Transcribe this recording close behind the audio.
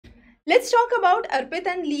Let's talk about ARPIT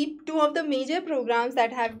and LEAP, two of the major programs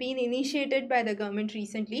that have been initiated by the government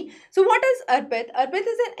recently. So what is ARPIT? ARPIT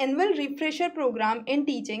is an annual refresher program in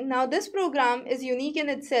teaching. Now this program is unique in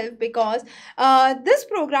itself because this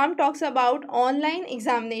program talks about online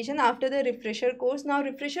examination after the refresher course. Now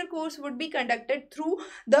refresher course would be conducted through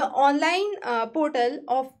the online portal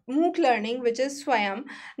of MOOC learning, which is SWAYAM.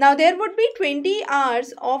 Now there would be 20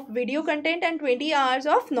 hours of video content and 20 hours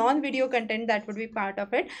of non-video content that would be part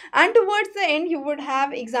of it, and towards the end you would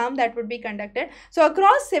have exam that would be conducted. So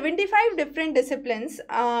across 75 different disciplines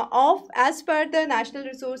as per the National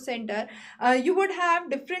Resource Center, you would have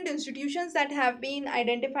different institutions that have been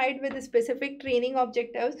identified with specific training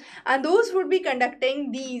objectives, and those would be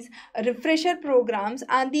conducting these refresher programs,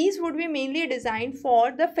 and these would be mainly designed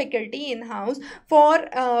for the faculty in-house for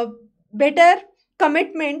better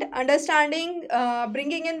commitment, understanding,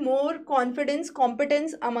 bringing in more confidence,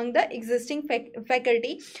 competence among the existing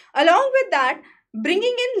faculty. Along with that,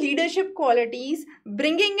 bringing in leadership qualities,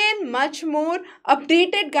 bringing in much more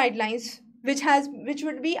updated guidelines which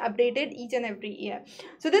would be updated each and every year.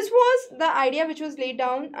 So this was the idea which was laid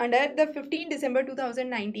down under the 15 December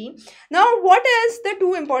 2019. Now what is the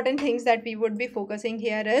two important things that we would be focusing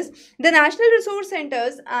here is the National Resource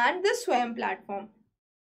Centers and the SWAYAM platform.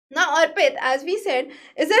 Now ARPIT, as we said,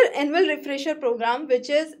 is an annual refresher program which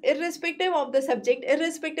is irrespective of the subject,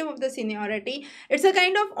 irrespective of the seniority. It's a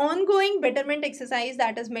kind of ongoing betterment exercise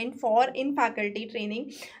that is meant for in-faculty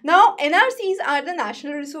training. Now NRCs are the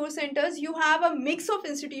National Resource Centers. You have a mix of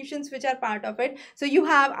institutions which are part of it. So you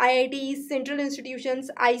have IITs, central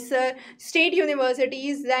institutions, ISER, state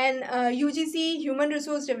universities, then UGC, Human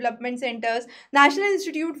Resource Development Centers, National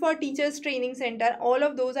Institute for Teachers Training Center. All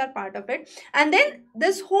of those are part of it. And then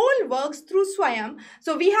this whole works through SWAYAM.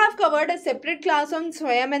 So we have covered a separate class on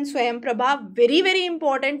SWAYAM and SWAYAM Prabha, very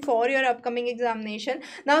important for your upcoming examination.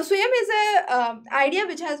 Now SWAYAM is a idea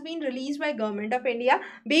which has been released by Government of India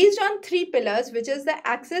based on three pillars, which is the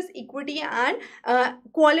access, equity and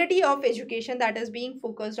quality of education that is being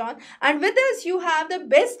focused on. And with this you have the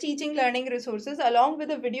best teaching learning resources along with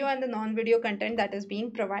the video and the non-video content that is being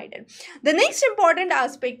provided. The next important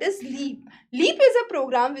aspect is LEAP. LEAP is a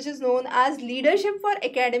program which is known as Leadership for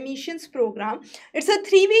Academicians program. It's a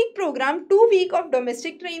 3-week program, 2 weeks of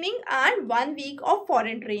domestic training and 1 week of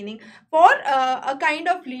foreign training for a kind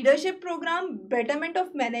of leadership program, betterment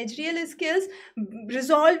of managerial skills,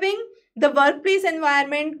 resolving the workplace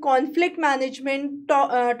environment, conflict management,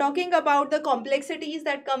 talking about the complexities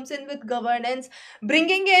that comes in with governance,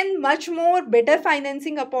 bringing in much more better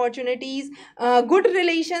financing opportunities, good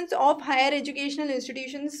relations of higher educational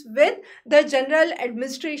institutions with the general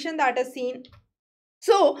administration that is seen.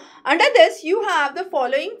 So under this you have the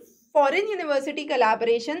following: foreign university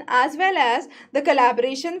collaboration as well as the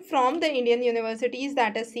collaboration from the Indian universities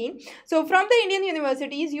that is seen. So from the Indian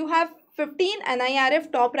universities you have 15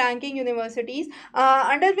 NIRF top ranking universities,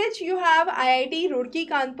 under which you have IIT Roorkee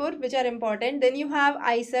Kanpur, which are important. Then you have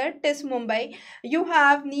ISER, TIS Mumbai, you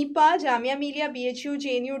have NIPA, Jamia Millia, BHU,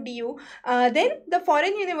 JNU, DU. Then the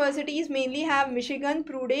foreign universities mainly have Michigan,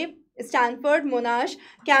 Purdue, Stanford, Monash,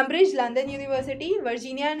 Cambridge, London University,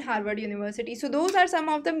 Virginia and Harvard University. So those are some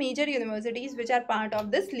of the major universities which are part of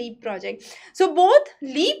this LEAP project. So both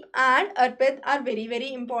LEAP and ARPIT are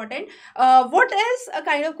very important. What is a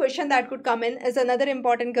kind of question that could come in is another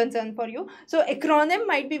important concern for you. So acronym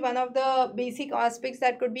might be one of the basic aspects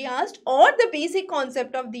that could be asked, or the basic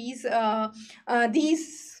concept of these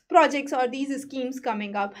projects or these schemes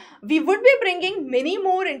coming up. We would be bringing many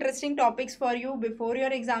more interesting topics for you before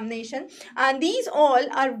your examination, and these all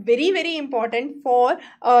are very important for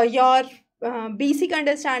your basic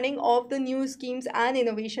understanding of the new schemes and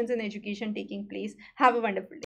innovations in education taking place. Have a wonderful day.